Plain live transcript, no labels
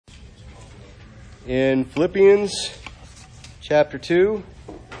in Philippians chapter 2,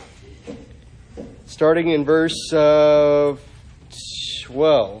 starting in verse 12.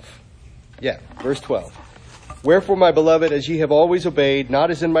 Verse 12. Wherefore, my beloved, as ye have always obeyed,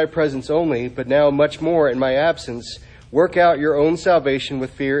 not as in my presence only, but now much more in my absence, work out your own salvation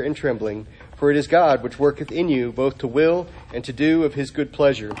with fear and trembling. For it is God which worketh in you both to will and to do of his good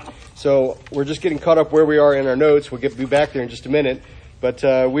pleasure. So we're just getting caught up where we are in our notes. We'll be back there in just a minute. But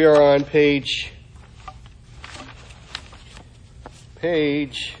we are on page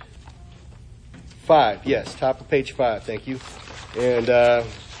 5. Yes, top of page 5. Thank you. And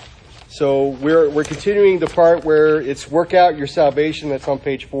so we're continuing the part where it's work out your salvation. That's on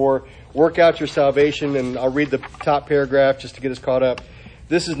page 4. Work out your salvation, and I'll read the top paragraph just to get us caught up.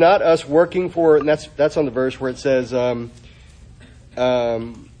 This is not us working for, and that's on the verse where it says,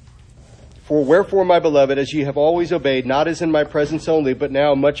 for wherefore, my beloved, as ye have always obeyed, not as in my presence only, but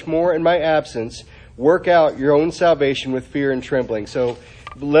now much more in my absence, work out your own salvation with fear and trembling. So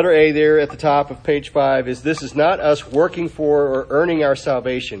letter A there at the top of page 5 is this is not us working for or earning our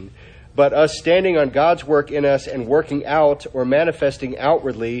salvation, but us standing on God's work in us and working out or manifesting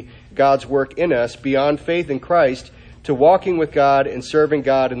outwardly God's work in us beyond faith in Christ to walking with God and serving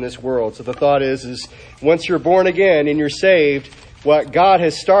God in this world. So the thought is once you're born again and you're saved, what God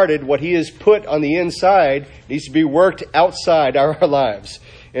has started, what he has put on the inside needs to be worked outside our lives.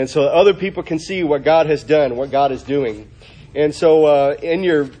 And so other people can see what God has done, what God is doing. And so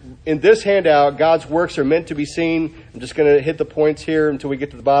in this handout, God's works are meant to be seen. I'm just going to hit the points here until we get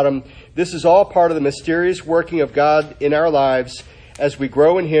to the bottom. This is all part of the mysterious working of God in our lives as we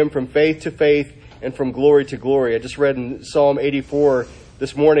grow in him from faith to faith and from glory to glory. I just read in Psalm 84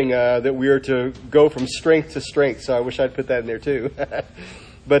 this morning that we are to go from strength to strength. So I wish I'd put that in there too.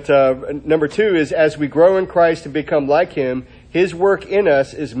 But number 2 is as we grow in Christ and become like him, his work in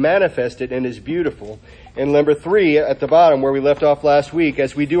us is manifested and is beautiful. And number 3 at the bottom where we left off last week,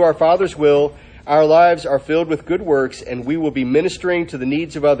 as we do our Father's will, our lives are filled with good works and we will be ministering to the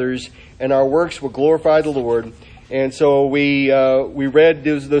needs of others and our works will glorify the Lord. And so we read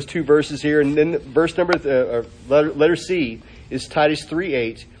those 2 verses here, and then verse number letter C is Titus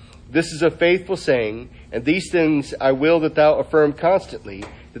 3:8. This is a faithful saying, and these things I will that thou affirm constantly,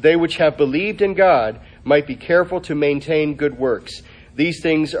 that they which have believed in God might be careful to maintain good works. These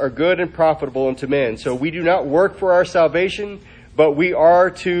things are good and profitable unto men. So we do not work for our salvation, but we are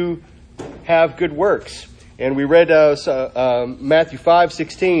to have good works. And we read Matthew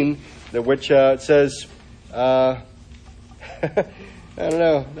 5:16, which it says. I don't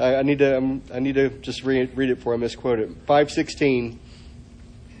know. I need to just read it before I misquote it. 5:16.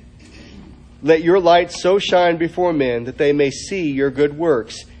 Let your light so shine before men that they may see your good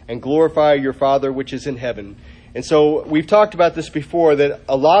works and glorify your Father which is in heaven. And so we've talked about this before, that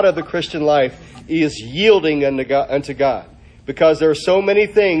a lot of the Christian life is yielding unto God, because there are so many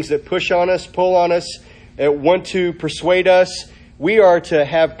things that push on us, pull on us, that want to persuade us. We are to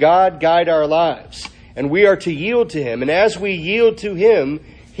have God guide our lives. And we are to yield to him. And as we yield to him,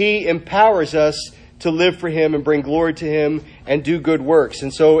 he empowers us to live for him and bring glory to him and do good works.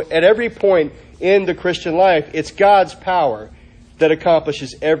 And so at every point in the Christian life, it's God's power that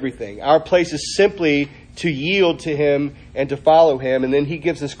accomplishes everything. Our place is simply to yield to him and to follow him. And then he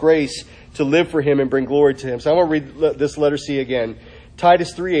gives us grace to live for him and bring glory to him. So I'm going to read this letter C again.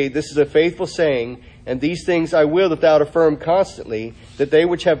 Titus 3:8, this is a faithful saying, and these things I will that thou affirm constantly, that they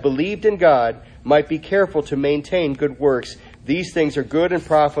which have believed in God might be careful to maintain good works. These things are good and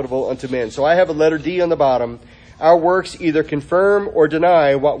profitable unto men. So I have a letter D on the bottom. Our works either confirm or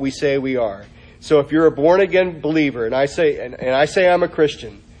deny what we say we are. So if you're a born again believer, and I say I'm a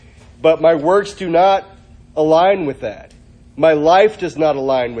Christian, but my works do not align with that, my life does not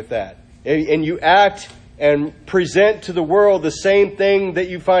align with that, and you act and present to the world the same thing that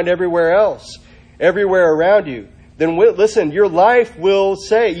you find everywhere else, everywhere around you, then listen, your life will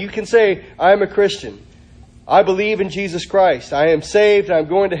say, you can say, I am a Christian. I believe in Jesus Christ. I am saved. I'm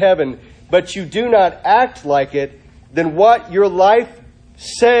going to heaven. But you do not act like it. Then what your life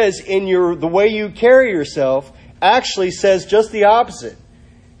says in the way you carry yourself actually says just the opposite.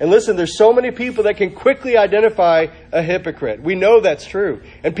 And listen, there's so many people that can quickly identify a hypocrite. We know that's true.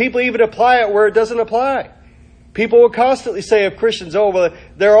 And people even apply it where it doesn't apply. People will constantly say of Christians, oh, well,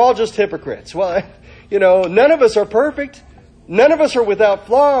 they're all just hypocrites. Well, none of us are perfect. None of us are without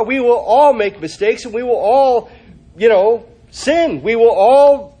flaw. We will all make mistakes and we will all, sin. We will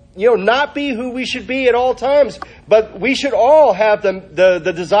all, not be who we should be at all times. But we should all have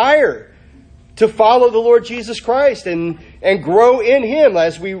the desire to follow the Lord Jesus Christ and grow in him.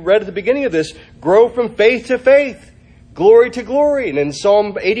 As we read at the beginning of this, grow from faith to faith, glory to glory. And in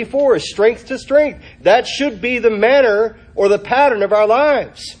Psalm 84, strength to strength. That should be the manner or the pattern of our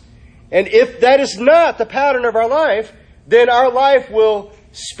lives. And if that is not the pattern of our life, then our life will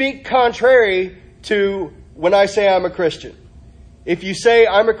speak contrary to when I say I'm a Christian. If you say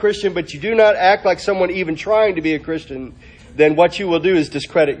I'm a Christian, but you do not act like someone even trying to be a Christian, then what you will do is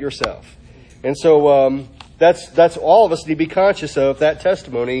discredit yourself. And so that's all of us need to be conscious of, that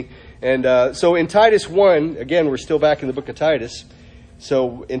testimony. And so in Titus 1, again, we're still back in the book of Titus.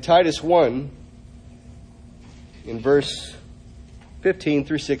 So in Titus 1, in verse 15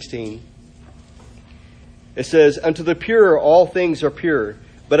 through 16, it says, "Unto the pure all things are pure,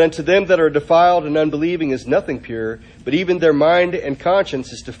 but unto them that are defiled and unbelieving is nothing pure, but even their mind and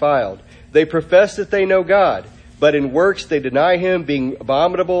conscience is defiled. They profess that they know God, but in works they deny him, being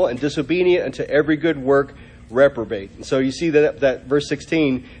abominable and disobedient unto every good work, reprobate." And so you see that verse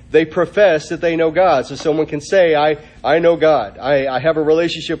 16, they profess that they know God. So someone can say, I know God. I have a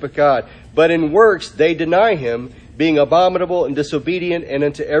relationship with God. But in works they deny him, being abominable and disobedient, and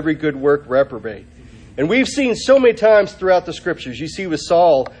unto every good work reprobate. And we've seen so many times throughout the scriptures. You see with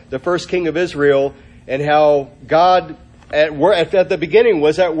Saul, the first king of Israel, and how God at the beginning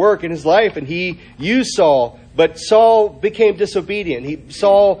was at work in his life, and he used Saul. But Saul became disobedient.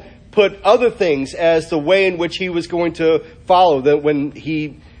 Saul put other things as the way in which he was going to follow. That when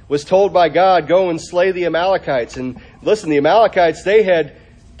he was told by God, go and slay the Amalekites. And listen, the Amalekites, they had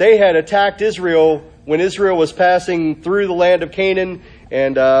attacked Israel when Israel was passing through the land of Canaan,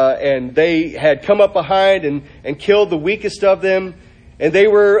 and they had come up behind and killed the weakest of them. And they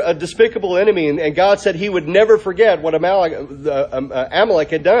were a despicable enemy. And God said he would never forget what Amalek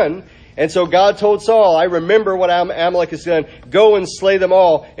had done. And so God told Saul, I remember what Amalek has done. Go and slay them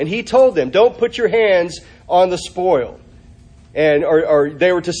all. And he told them, don't put your hands on the spoil. Or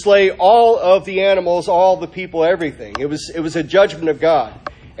they were to slay all of the animals, all the people, everything. It was a judgment of God.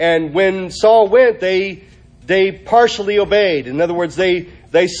 And when Saul went, they partially obeyed. In other words, they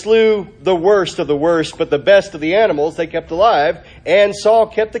slew the worst of the worst, but the best of the animals they kept alive. And Saul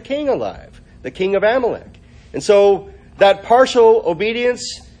kept the king alive, the king of Amalek. And so that partial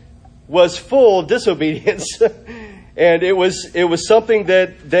obedience was full disobedience. And it was something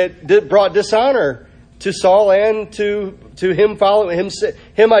that brought dishonor to Saul and to him following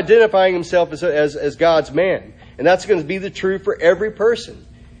him identifying himself as God's man. And that's going to be the truth for every person.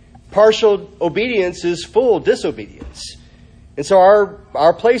 Partial obedience is full disobedience. And so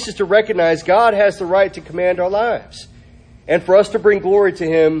our place is to recognize God has the right to command our lives. And for us to bring glory to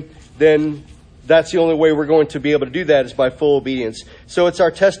him, then that's the only way we're going to be able to do that is by full obedience. So it's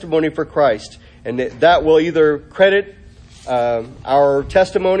our testimony for Christ. And that will either credit our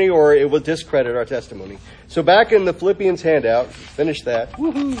testimony or it will discredit our testimony. So back in the Philippians handout, finish that.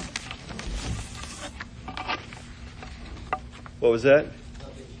 Woohoo! What was that?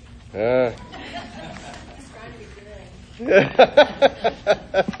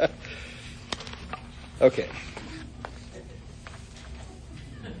 Okay.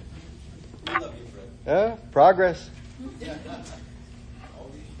 Progress.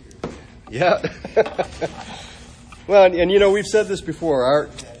 Yeah. Well, and we've said this before.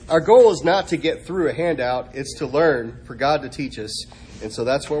 Our goal is not to get through a handout. It's to learn, for God to teach us. And so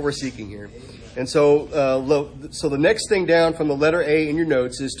that's what we're seeking here. And so the next thing down from the letter A in your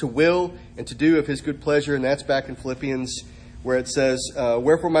notes is to will and to do of his good pleasure. And that's back in Philippians where it says,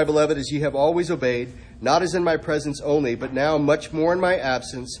 wherefore, my beloved, as ye have always obeyed, not as in my presence only, but now much more in my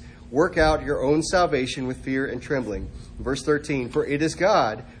absence, work out your own salvation with fear and trembling. Verse 13, for it is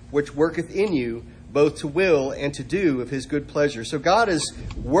God which worketh in you both to will and to do of his good pleasure. So God is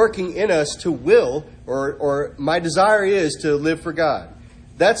working in us to will, or my desire is to live for God.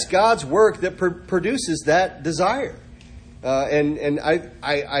 That's God's work that produces that desire. And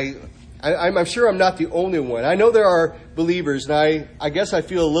I'm sure I'm not the only one. I know there are believers, and I guess I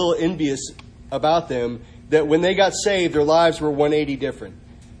feel a little envious about them, that when they got saved, their lives were 180 different.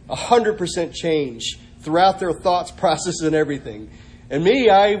 100% change throughout their thoughts, processes, and everything. And me,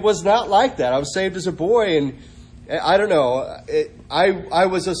 I was not like that. I was saved as a boy, and I don't know. I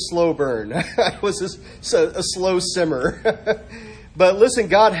was a slow burn. I was a slow simmer. But listen,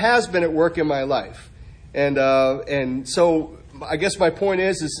 God has been at work in my life. And so I guess my point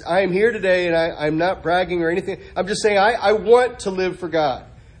is I am here today, and I'm not bragging or anything. I'm just saying I want to live for God.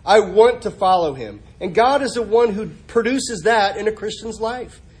 I want to follow him. And God is the one who produces that in a Christian's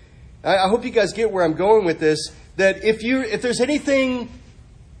life. I hope you guys get where I'm going with this, that if there's anything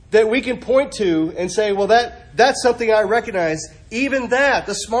that we can point to and say, well, that's something I recognize, even that,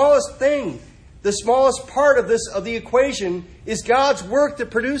 the smallest thing, the smallest part of the equation is God's work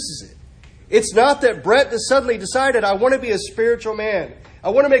that produces it. It's not that Brett has suddenly decided, I want to be a spiritual man. I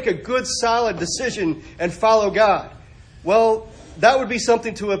want to make a good, solid decision and follow God. Well, that would be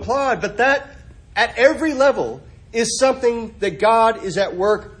something to applaud, but that, at every level, is something that God is at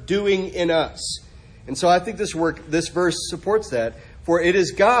work doing in us. And so I think this verse supports that. For it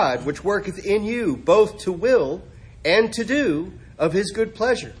is God which worketh in you, both to will and to do of his good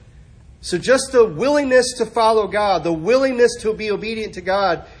pleasure. So just the willingness to follow God, the willingness to be obedient to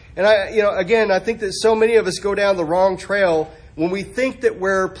God. And I think that so many of us go down the wrong trail when we think that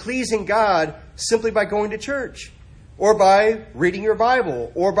we're pleasing God simply by going to church, or by reading your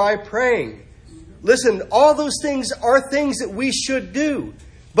Bible, or by praying. Listen, all those things are things that we should do.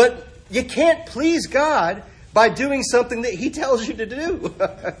 But you can't please God by doing something that he tells you to do.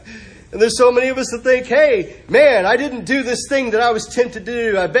 And there's so many of us that think, hey, man, I didn't do this thing that I was tempted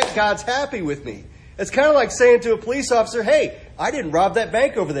to do. I bet God's happy with me. It's kind of like saying to a police officer, hey, I didn't rob that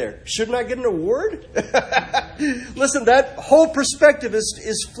bank over there. Shouldn't I get an award? Listen, that whole perspective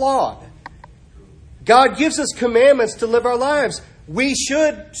is flawed. God gives us commandments to live our lives. We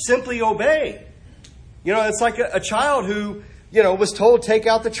should simply obey. It's like a child who, was told take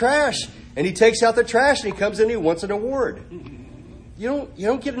out the trash. And he takes out the trash and he comes in and he wants an award. You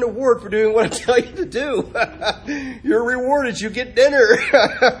don't get an award for doing what I tell you to do. You're rewarded. You get dinner.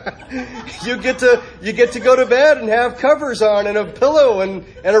 You get to go to bed and have covers on and a pillow and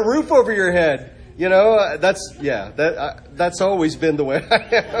a roof over your head. That's always been the way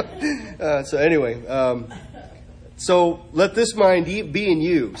I am. So anyway, so let this mind be in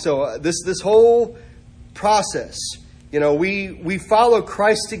you. So this whole process, we follow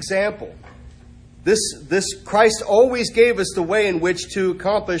Christ's example. This Christ always gave us the way in which to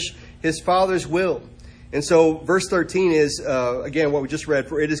accomplish his Father's will. And so verse 13 is, again, what we just read.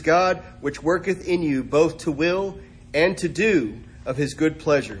 For it is God which worketh in you both to will and to do of his good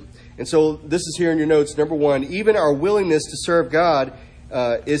pleasure. And so this is here in your notes. Number one, even our willingness to serve God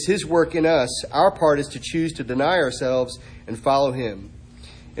is his work in us. Our part is to choose to deny ourselves and follow him.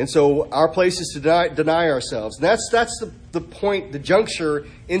 And so our place is to deny ourselves. And that's the point, the juncture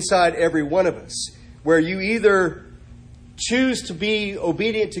inside every one of us, where you either choose to be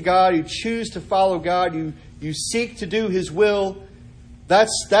obedient to God, you choose to follow God, you seek to do his will.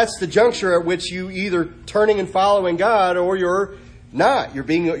 That's the juncture at which you either turning and following God, or you're not. You're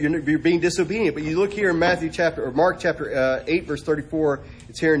being disobedient. But you look here in Mark chapter 8, verse 34.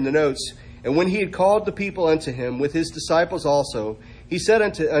 It's here in the notes. And when he had called the people unto him with his disciples also, he said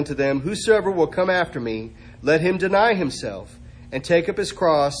unto them, whosoever will come after me, let him deny himself and take up his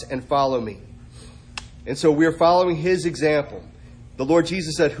cross and follow me. And so we're following his example. The Lord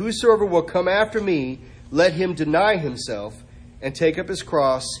Jesus said, whosoever will come after me, let him deny himself and take up his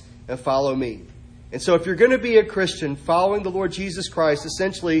cross and follow me. And so if you're going to be a Christian following the Lord Jesus Christ,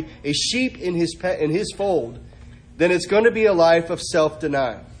 essentially a sheep in his fold, then it's going to be a life of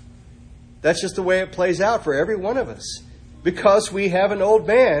self-denial. That's just the way it plays out for every one of us. Because we have an old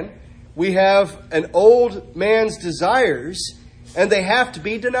man, we have an old man's desires, and they have to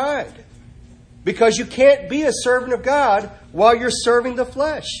be denied. Because you can't be a servant of God while you're serving the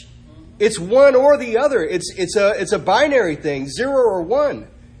flesh. It's one or the other. It's a binary thing, 0 or 1.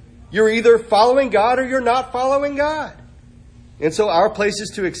 You're either following God or you're not following God. And so our place is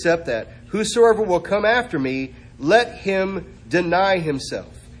to accept that. Whosoever will come after me, let him deny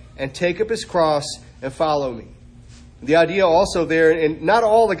himself and take up his cross and follow me. The idea also there, and not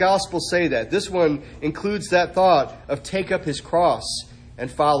all the Gospels say that. This one includes that thought of take up his cross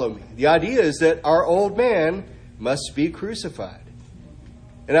and follow me. The idea is that our old man must be crucified.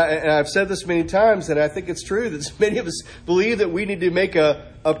 And I've said this many times, and I think it's true that many of us believe that we need to make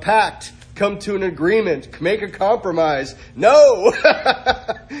a pact, come to an agreement, make a compromise. No!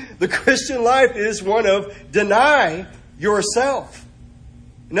 The Christian life is one of deny yourself.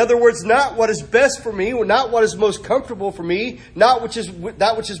 In other words, not what is best for me, not what is most comfortable for me, not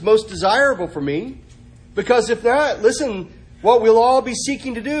that which is most desirable for me. Because if not, listen, what we'll all be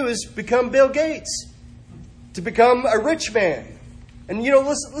seeking to do is become Bill Gates, to become a rich man. And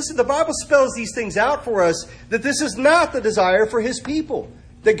listen, the Bible spells these things out for us, that this is not the desire for his people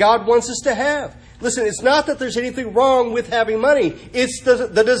that God wants us to have. Listen, it's not that there's anything wrong with having money. It's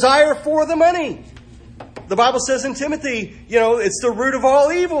the desire for the money. The Bible says in Timothy, it's the root of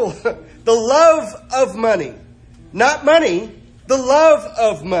all evil. The love of money. Not money, the love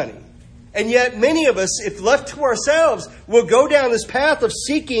of money. And yet many of us, if left to ourselves, will go down this path of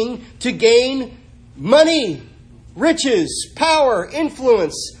seeking to gain money, riches, power,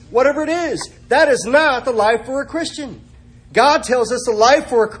 influence, whatever it is. That is not the life for a Christian. God tells us the life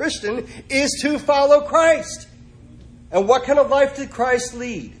for a Christian is to follow Christ. And what kind of life did Christ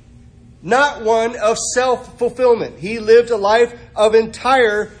lead? not one of self-fulfillment. He lived a life of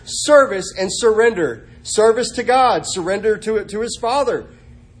entire service and surrender. Service to God, surrender to his Father,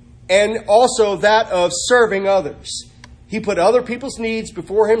 and also that of serving others. He put other people's needs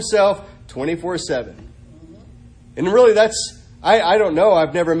before himself 24/7. And really I don't know.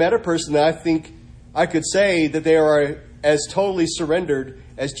 I've never met a person that I think I could say that they are as totally surrendered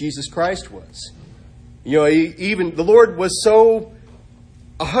as Jesus Christ was. Even the Lord was so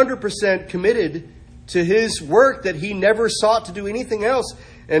 100% committed to his work that he never sought to do anything else.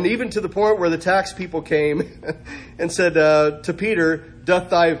 And even to the point where the tax people came and said to Peter, "Doth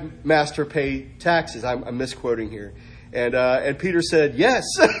thy master pay taxes?" I'm misquoting here. And Peter said, "Yes."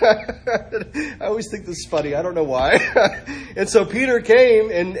 I always think this is funny. I don't know why. And so Peter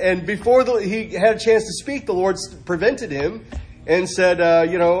came, and before he had a chance to speak, the Lord prevented him and said,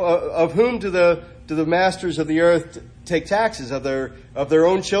 "Of whom do the masters of the earth take taxes? Of their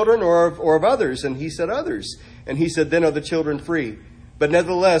own children or of others?" And he said, "Others." And he said, "Then are the children free? But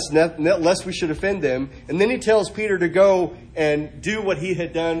nevertheless, lest we should offend them." And then he tells Peter to go and do what he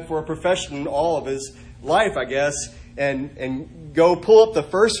had done for a profession all of his life, I guess, and go pull up the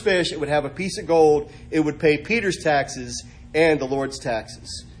first fish. It would have a piece of gold. It would pay Peter's taxes and the Lord's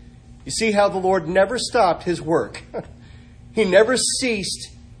taxes. You see how the Lord never stopped his work. He never ceased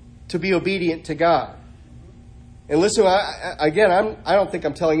to be obedient to God. And listen, I don't think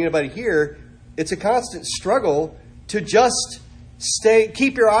I'm telling anybody here, it's a constant struggle to just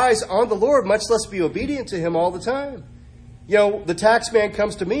keep your eyes on the Lord, much less be obedient to him all the time. The tax man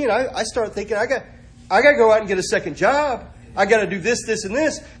comes to me and I start thinking, I got to go out and get a second job. I got to do this, this, and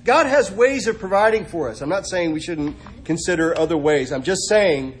this. God has ways of providing for us. I'm not saying we shouldn't consider other ways. I'm just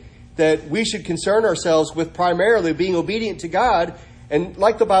saying that we should concern ourselves with primarily being obedient to God. And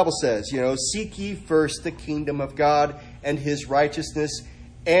like the Bible says, seek ye first the kingdom of God and his righteousness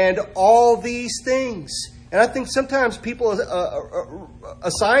and all these things. And I think sometimes people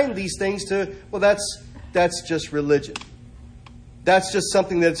assign these things to, well, that's just religion. That's just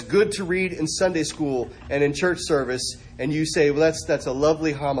something that's good to read in Sunday school and in church service. And you say, well, that's a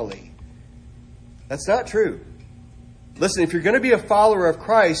lovely homily. That's not true. Listen, if you're going to be a follower of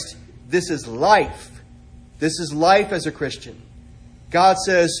Christ, this is life. This is life as a Christian. God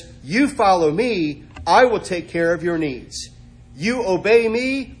says, you follow me, I will take care of your needs. You obey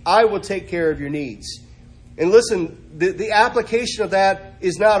me, I will take care of your needs. And listen, the application of that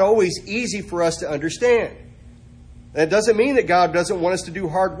is not always easy for us to understand. That doesn't mean that God doesn't want us to do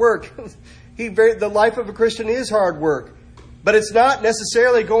hard work. The life of a Christian is hard work. But it's not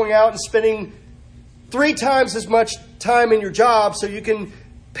necessarily going out and spending 3 times as much time in your job so you can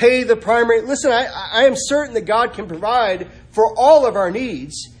pay the primary. Listen, I am certain that God can provide for all of our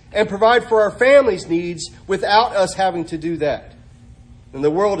needs and provide for our family's needs without us having to do that. And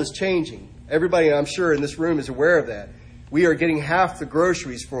the world is changing. Everybody, I'm sure, in this room is aware of that. We are getting half the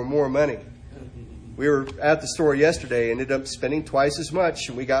groceries for more money. We were at the store yesterday and ended up spending twice as much,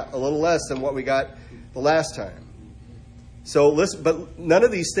 and we got a little less than what we got the last time. So listen, but none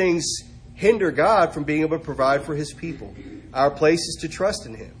of these things hinder God from being able to provide for his people. Our place is to trust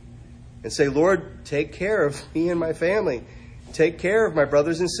in him and say, Lord, take care of me and my family. Take care of my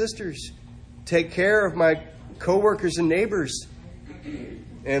brothers and sisters. Take care of my coworkers and neighbors.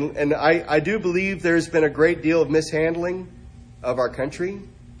 And I do believe there's been a great deal of mishandling of our country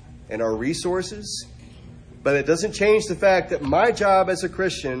and our resources. But it doesn't change the fact that my job as a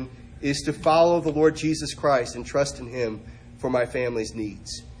Christian is to follow the Lord Jesus Christ and trust in him for my family's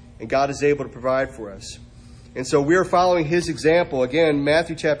needs. And God is able to provide for us. And so we're following his example. Again,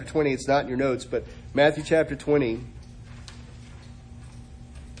 Matthew chapter 20, it's not in your notes, but Matthew chapter 20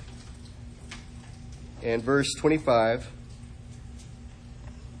 and verse 25.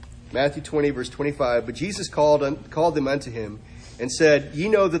 Matthew 20, verse 25. But Jesus called them unto him and said, Ye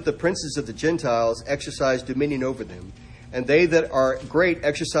know that the princes of the Gentiles exercise dominion over them, and they that are great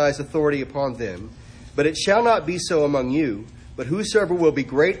exercise authority upon them. But it shall not be so among you. But whosoever will be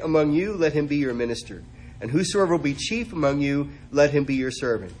great among you, let him be your minister. And whosoever will be chief among you, let him be your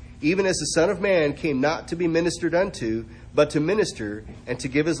servant. Even as the Son of Man came not to be ministered unto, but to minister, and to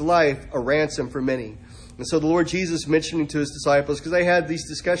give his life a ransom for many. And so the Lord Jesus mentioning to his disciples, because they had these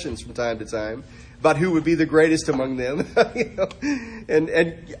discussions from time to time, about who would be the greatest among them.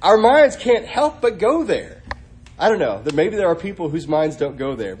 And our minds can't help but go there. I don't know. Maybe there are people whose minds don't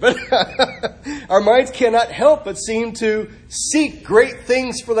go there. But our minds cannot help but seem to seek great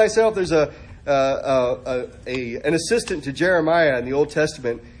things for thyself. There's an assistant to Jeremiah in the Old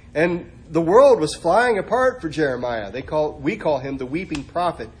Testament. And the world was flying apart for Jeremiah. We call him the weeping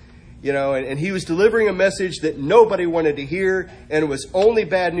prophet. and he was delivering a message that nobody wanted to hear, and it was only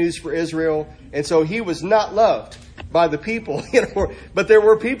bad news for Israel. And so he was not loved by the people, But there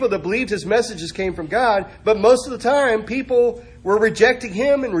were people that believed his messages came from God, but most of the time people were rejecting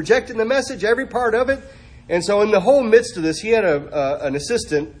him and rejecting the message, every part of it. And so in the whole midst of this, he had an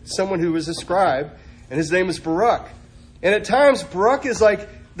assistant, someone who was a scribe, and his name is Baruch. And at times, Baruch is like,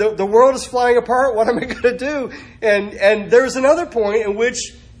 the world is flying apart. What am I going to do? And there's another point in which,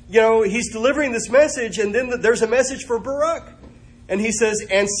 he's delivering this message, and then there's a message for Baruch. And he says,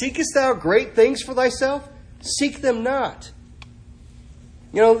 and seekest thou great things for thyself? Seek them not.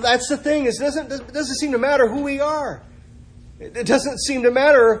 That's the thing. It doesn't seem to matter who we are. It doesn't seem to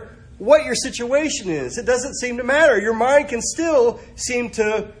matter what your situation is. It doesn't seem to matter. Your mind can still seem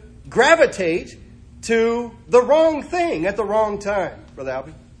to gravitate to the wrong thing at the wrong time. Brother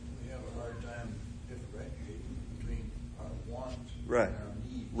Albie? We have a hard time differentiating between our wants Right. and our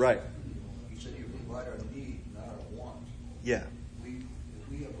needs. Right. He said he would provide our need, not our wants. Yeah. If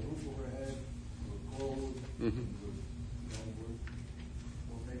we have a roof over our head, we're clothed, Mm-hmm.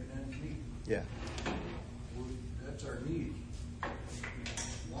 we're making ends meet. Yeah. That's our need.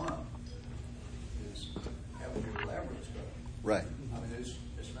 Want is having the elaborate stuff. Right. I mean,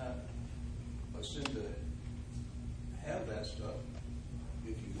 it's not a sin to have that stuff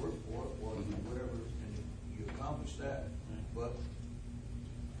if you work for it or whatever, and you accomplish that. But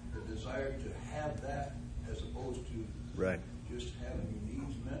the desire to have that as opposed to Right. just having your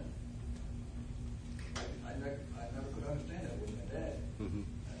needs met, I never could understand that with my dad. Mm-hmm.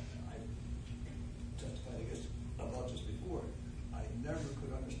 I testified, I guess, about this before. I never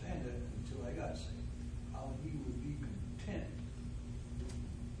could understand it until I got saved. How he would be content,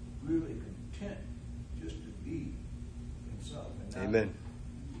 really content, just to be himself. And not Amen.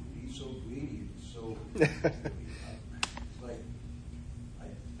 He's so greedy, so. It's like I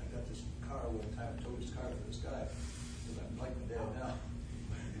got this car one time. I towed this car for this guy because I'm like my dad now.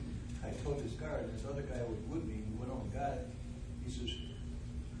 I towed this car, and this other guy was with me. He went on and got it. He says,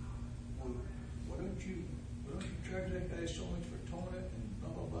 "Well, why don't you charge that guy so much for towing it and blah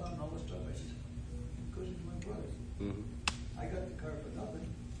blah blah and all this stuff?" I said, "Because he's my brother. Mm-hmm. I got the car for nothing.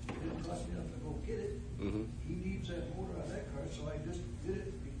 It didn't cost me nothing to go get it. Mm-hmm. He needs that motor on that car, so I just did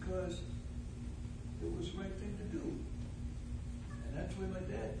it because it was the right thing to do." And that's the way my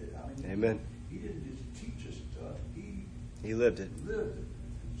dad did. I mean, Amen. He didn't just teach us stuff. He lived it. Lived it.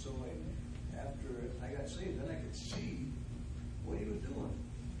 So after I got saved, then I could see what he was doing.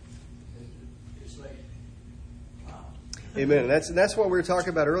 It's like, wow. Amen. That's what we were talking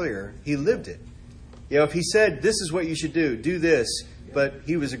about earlier. He lived it. If he said, this is what you should do this, but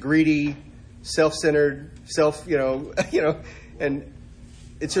he was a greedy, self-centered, and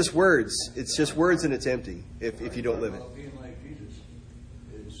it's just words. It's just words and it's empty if you don't live it. Being like Jesus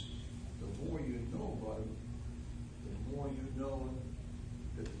is the more you know about him, the more you know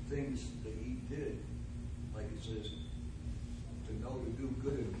that the things that he did, like it says, to know to do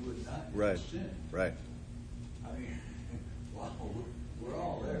good and do it not, Right. is sin. Right. I mean, wow, we're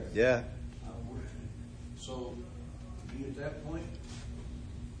all there. Yeah. So, to be at that point,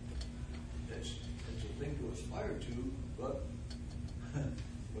 it's a thing to aspire to, but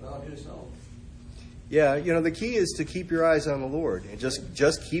without his help. Yeah, the key is to keep your eyes on the Lord and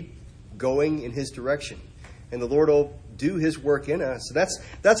just keep going in his direction. And the Lord will do his work in us. So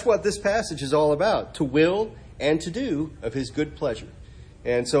that's what this passage is all about, to will and to do of his good pleasure.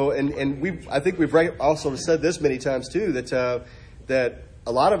 And so, I think we've also said this many times too, that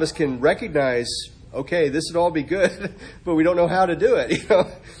a lot of us can recognize, okay, this would all be good, but we don't know how to do it.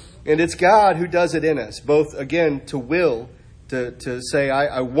 And it's God who does it in us, both, again, to will, to say,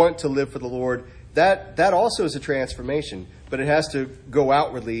 I want to live for the Lord. That also is a transformation, but it has to go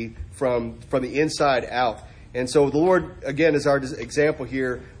outwardly from the inside out. And so the Lord, again, is our example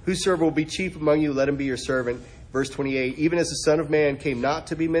here. Whose servant will be chief among you, let him be your servant. Verse 28, even as the Son of Man came not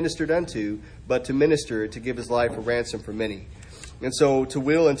to be ministered unto, but to minister, to give his life a ransom for many. And so to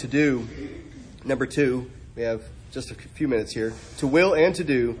will and to do, number 2, we have just a few minutes here. To will and to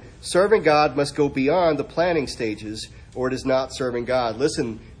do, serving God must go beyond the planning stages, or it is not serving God.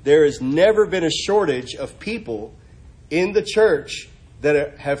 Listen, there has never been a shortage of people in the church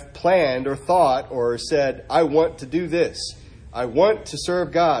that have planned or thought or said, I want to do this. I want to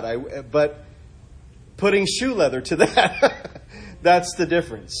serve God. But putting shoe leather to that, that's the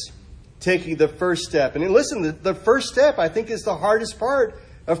difference. Taking the first step. And listen, the first step, I think, is the hardest part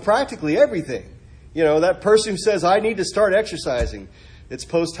of practically everything. That person who says, I need to start exercising. It's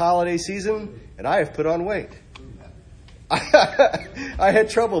post-holiday season, and I have put on weight. I had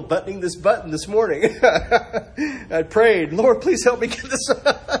trouble buttoning this button this morning. I prayed, Lord, please help me get this.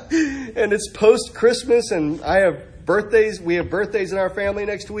 And it's post-Christmas, and I have birthdays. We have birthdays in our family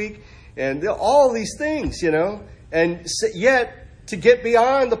next week, and all these things, And yet, to get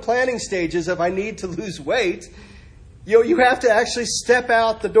beyond the planning stages of I need to lose weight, you have to actually step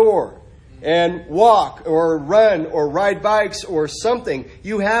out the door and walk or run or ride bikes or something.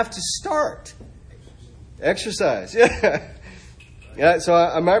 You have to start. Exercise. Yeah.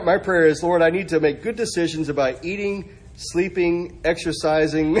 So my prayer is, Lord, I need to make good decisions about eating, sleeping,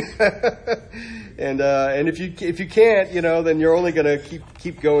 exercising. And if you can't, then you're only going to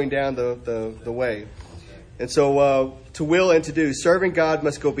keep going down the way. And so to will and to do. Serving God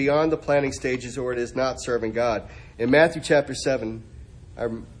must go beyond the planning stages, or it is not serving God. In Matthew chapter 7,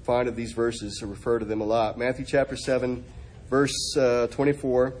 I'm fond of these verses, so refer to them a lot. Matthew chapter 7, verse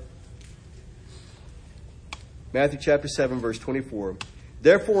 24. Matthew chapter 7, verse 24.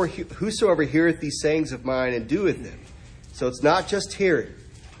 Therefore, whosoever heareth these sayings of mine and doeth them. So it's not just hearing.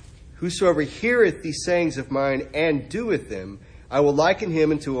 Whosoever heareth these sayings of mine and doeth them, I will liken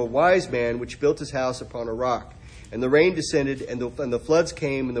him unto a wise man which built his house upon a rock. And the rain descended, and the floods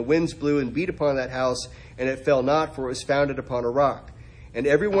came, and the winds blew and beat upon that house, and it fell not, for it was founded upon a rock. And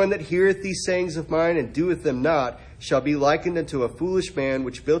every one that heareth these sayings of mine and doeth them not shall be likened unto a foolish man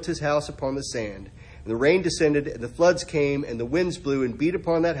which built his house upon the sand. And the rain descended, and the floods came, and the winds blew and beat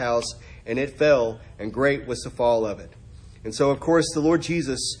upon that house, and it fell, and great was the fall of it. And so, of course, the Lord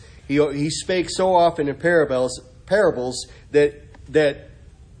Jesus, he spake so often in parables that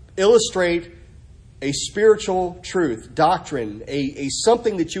illustrate a spiritual truth, doctrine, a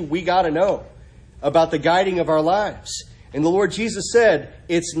something that we got to know about the guiding of our lives. And the Lord Jesus said,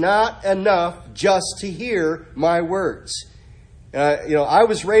 it's not enough just to hear my words. I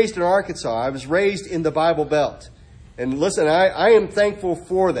was raised in Arkansas. I was raised in the Bible Belt. And listen, I am thankful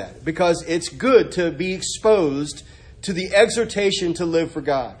for that, because it's good to be exposed to the exhortation to live for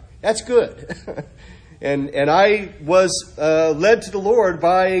God. That's good. And I was led to the Lord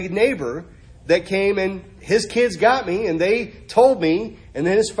by a neighbor that came, and his kids got me, and they told me, and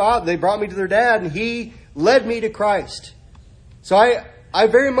then his father, they brought me to their dad, and he led me to Christ. So I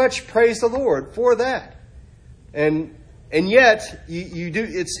very much praise the Lord for that. And yet, you do.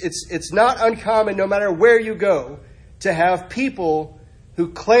 It's not uncommon, no matter where you go, to have people who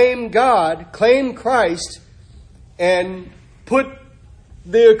claim God, claim Christ, and put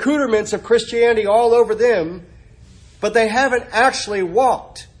the accoutrements of Christianity all over them, but they haven't actually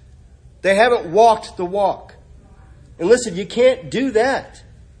walked. They haven't walked the walk. And listen, you can't do that.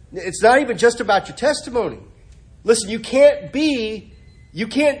 It's not even just about your testimony. Listen, you can't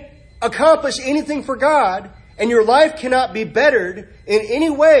accomplish anything for God, and your life cannot be bettered in any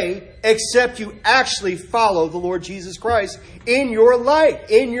way except you actually follow the Lord Jesus Christ in your life,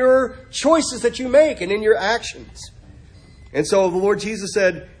 in your choices that you make, and in your actions. And so the Lord Jesus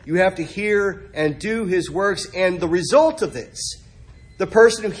said, you have to hear and do His works. And the result of this, the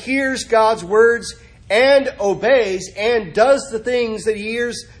person who hears God's words and obeys and does the things that he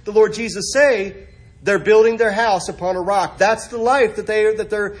hears the Lord Jesus say, they're building their house upon a rock. That's the life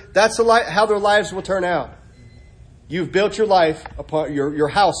how their lives will turn out. You've built your life upon your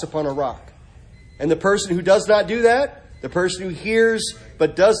house upon a rock. And the person who does not do that, the person who hears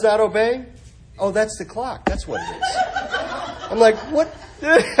but does not obey, oh, that's the clock. That's what it is. I'm like, what?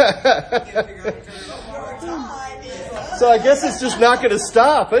 So I guess it's just not going to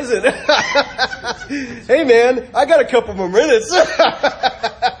stop, is it? Hey, man, I got a couple more minutes.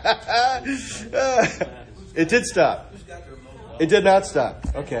 It did stop. It did not stop.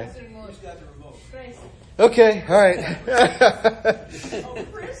 Okay. Okay, all right.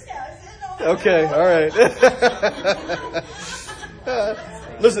 Okay, all right.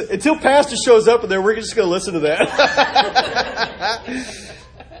 Listen, until Pastor shows up in there, we're just going to listen to that.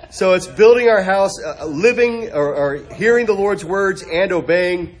 So it's building our house, living or hearing the Lord's words and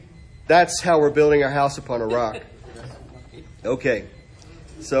obeying. That's how we're building our house upon a rock. Okay.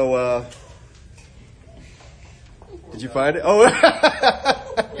 So, did you find it? Oh.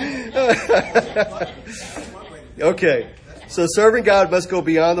 Okay. So serving God must go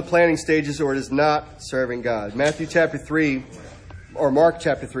beyond the planning stages, or it is not serving God. Mark chapter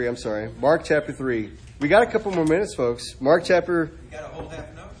 3, I'm sorry. Mark chapter 3. We got a couple more minutes, folks. Mark chapter... You got a whole half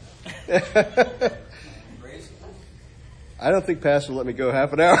an hour? I don't think Pastor will let me go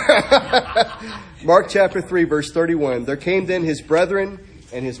half an hour. Mark chapter 3, verse 31. There came then his brethren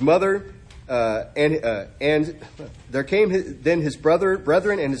and his mother, and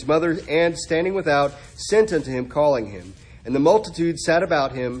his mother, and standing without, sent unto him, calling him. And the multitude sat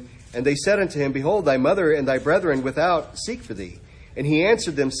about him, And they said unto him, Behold, thy mother and thy brethren without seek for thee. And he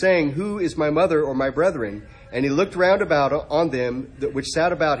answered them, saying, Who is my mother or my brethren? And he looked round about on them which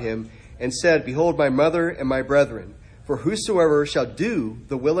sat about him, and said, Behold, my mother and my brethren. For whosoever shall do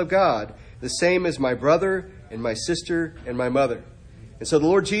the will of God, the same is my brother and my sister and my mother. And so the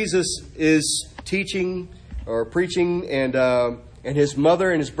Lord Jesus is teaching or preaching, and his mother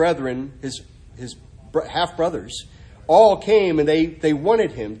and his brethren, his half-brothers, all came, and they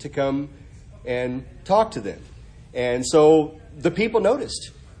wanted him to come and talk to them. And so the people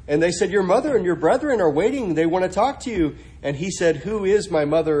noticed. And they said, Your mother and your brethren are waiting. They want to talk to you. And he said, Who is my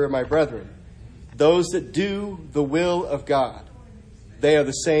mother or my brethren? Those that do the will of God. They are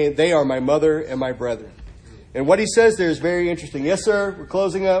the same. They are my mother and my brethren. And what he says there is very interesting. Yes, sir. We're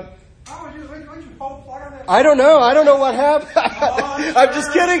closing up. I don't know. I don't know what happened. I'm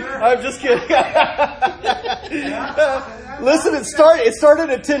just kidding. I'm just kidding. Listen, it started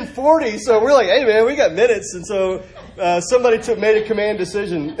at 10:40, so we're like, hey man, we got minutes, and so somebody made a command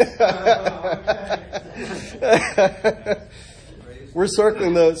decision. We're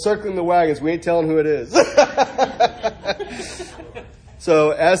circling the wagons. We ain't telling who it is.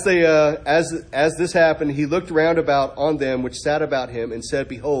 So as this happened, he looked round about on them which sat about him, and said,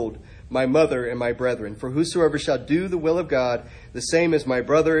 Behold, my mother and my brethren. For whosoever shall do the will of God, the same is my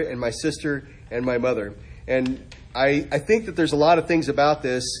brother and my sister and my mother. And I think that there's a lot of things about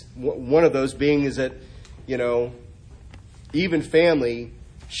this. One of those being is that, even family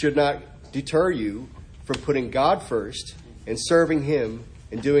should not deter you from putting God first and serving Him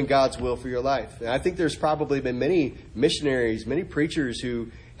and doing God's will for your life. And I think there's probably been many missionaries, many preachers who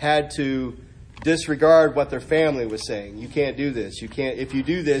had to disregard what their family was saying. You can't do this. You can't. If you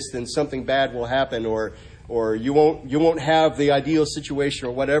do this, then something bad will happen, or you won't have the ideal situation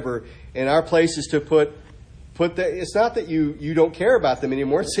or whatever. And our place is to put it's not that you don't care about them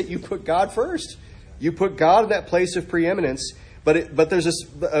anymore. It's that you put God first. You put God in that place of preeminence. But there's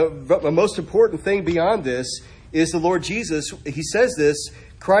a most important thing beyond this is the Lord Jesus. He says this: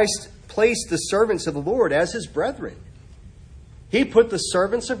 Christ placed the servants of the Lord as His brethren. He put the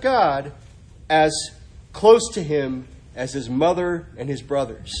servants of God as close to Him as His mother and His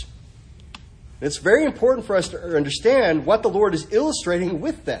brothers. It's very important for us to understand what the Lord is illustrating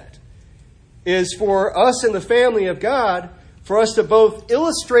with that. Is for us in the family of God, for us to both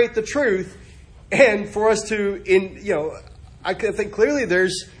illustrate the truth and for us to, I think clearly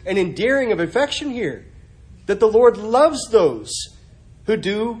there's an endearing of affection here. That the Lord loves those who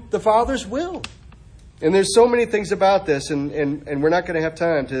do the Father's will. And there's so many things about this, and we're not going to have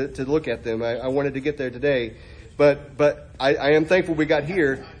time to look at them. I wanted to get there today. But I am thankful we got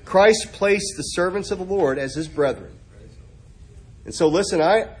here. Christ placed the servants of the Lord as His brethren. And so listen,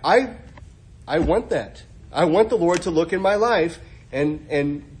 I want that. I want the Lord to look in my life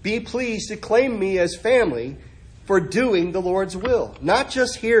and be pleased to claim me as family for doing the Lord's will. Not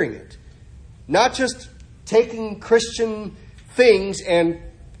just hearing it. Not just taking Christian things and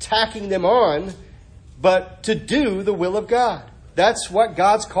tacking them on, but to do the will of God. That's what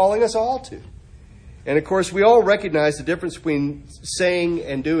God's calling us all to. And of course, we all recognize the difference between saying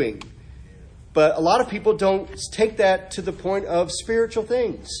and doing. But a lot of people don't take that to the point of spiritual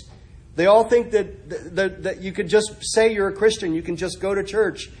things. They all think that you could just say you're a Christian, you can just go to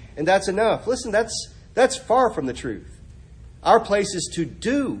church, and that's enough. Listen, that's far from the truth. Our place is to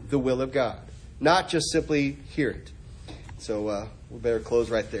do the will of God, not just simply hear it. So we better close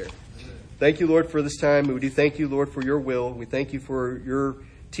right there. Thank you, Lord, for this time. We do thank you, Lord, for your will. We thank you for your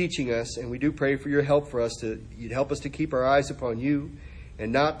teaching us, and we do pray for your help for us you'd help us to keep our eyes upon you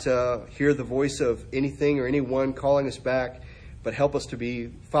and not hear the voice of anything or anyone calling us back, but help us to be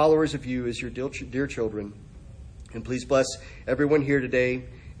followers of you as your dear children. And please bless everyone here today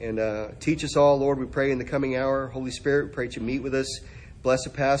and teach us all, Lord, we pray in the coming hour. Holy Spirit, we pray that you meet with us. Bless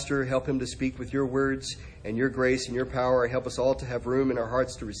the pastor. Help him to speak with your words and your grace and your power. Help us all to have room in our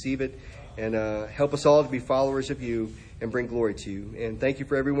hearts to receive it. And help us all to be followers of you and bring glory to you. And thank you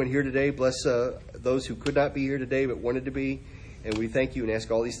for everyone here today. Bless those who could not be here today but wanted to be. And we thank you and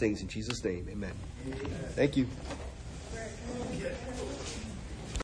ask all these things in Jesus' name. Amen. Thank you.